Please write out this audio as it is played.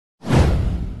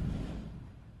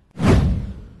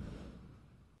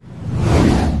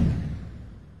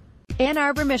Ann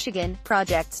Arbor, Michigan.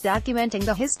 Projects documenting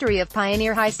the history of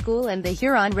Pioneer High School and the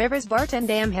Huron River's Barton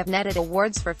Dam have netted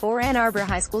awards for 4 Ann Arbor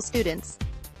high school students.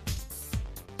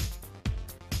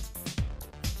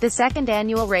 The second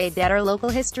annual Ray Detter Local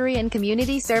History and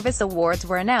Community Service Awards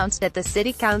were announced at the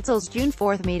City Council's June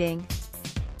 4 meeting.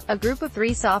 A group of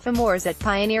 3 sophomores at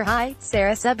Pioneer High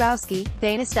Sarah Suboski,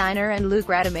 Steiner and Luke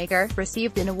Rademacher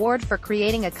received an award for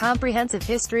creating a comprehensive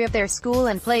history of their school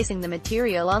and placing the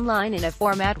material online in a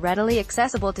format readily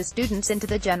accessible to students and to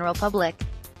the general public.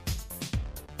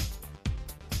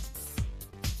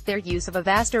 Their use of a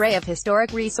vast array of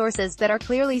historic resources that are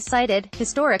clearly cited,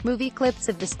 historic movie clips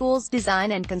of the school's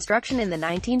design and construction in the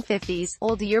 1950s,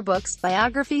 old yearbooks,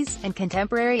 biographies, and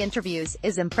contemporary interviews,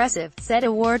 is impressive, said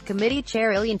award committee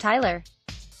chair Tyler.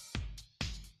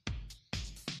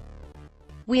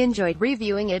 We enjoyed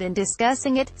reviewing it and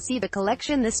discussing it. See the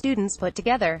collection the students put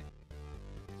together.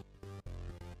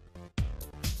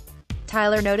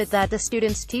 Tyler noted that the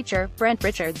student's teacher, Brent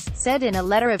Richards, said in a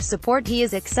letter of support he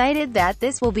is excited that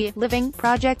this will be a living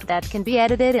project that can be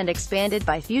edited and expanded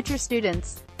by future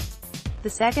students. The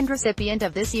second recipient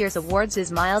of this year's awards is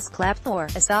Miles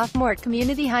Clapthorne, a sophomore at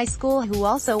Community High School who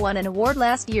also won an award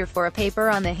last year for a paper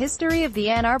on the history of the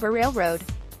Ann Arbor Railroad.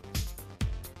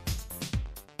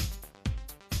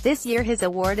 This year his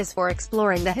award is for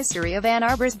exploring the history of Ann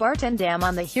Arbor's Barton Dam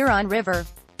on the Huron River.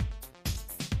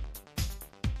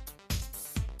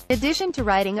 In addition to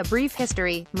writing a brief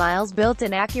history, Miles built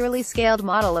an accurately scaled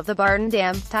model of the Barton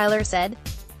Dam, Tyler said.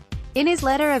 In his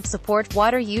letter of support,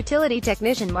 water utility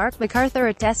technician Mark MacArthur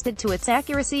attested to its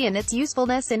accuracy and its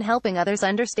usefulness in helping others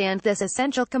understand this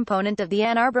essential component of the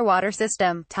Ann Arbor water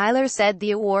system. Tyler said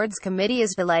the awards committee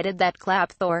is delighted that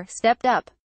Clapthorne stepped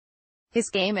up his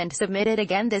game and submitted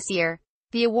again this year.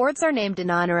 The awards are named in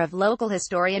honor of local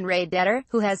historian Ray Detter,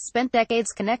 who has spent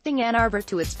decades connecting Ann Arbor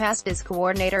to its past as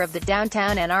coordinator of the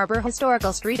Downtown Ann Arbor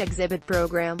Historical Street Exhibit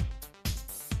program.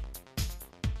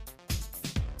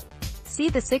 See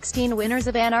the 16 winners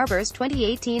of Ann Arbor's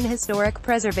 2018 Historic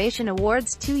Preservation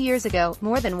Awards. 2 years ago,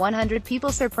 more than 100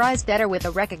 people surprised Detter with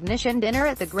a recognition dinner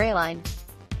at the Gray Line.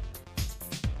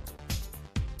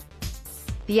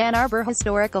 The Ann Arbor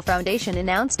Historical Foundation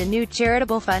announced a new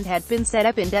charitable fund had been set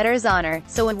up in Detter's honor,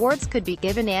 so awards could be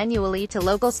given annually to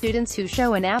local students who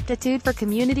show an aptitude for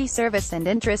community service and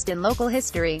interest in local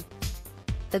history.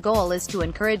 The goal is to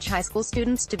encourage high school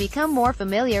students to become more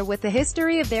familiar with the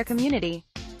history of their community.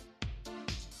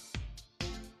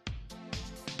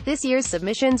 This year's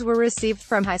submissions were received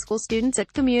from high school students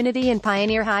at Community and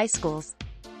Pioneer High Schools.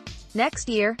 Next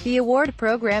year, the award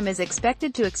program is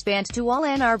expected to expand to all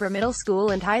Ann Arbor middle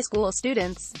school and high school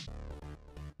students.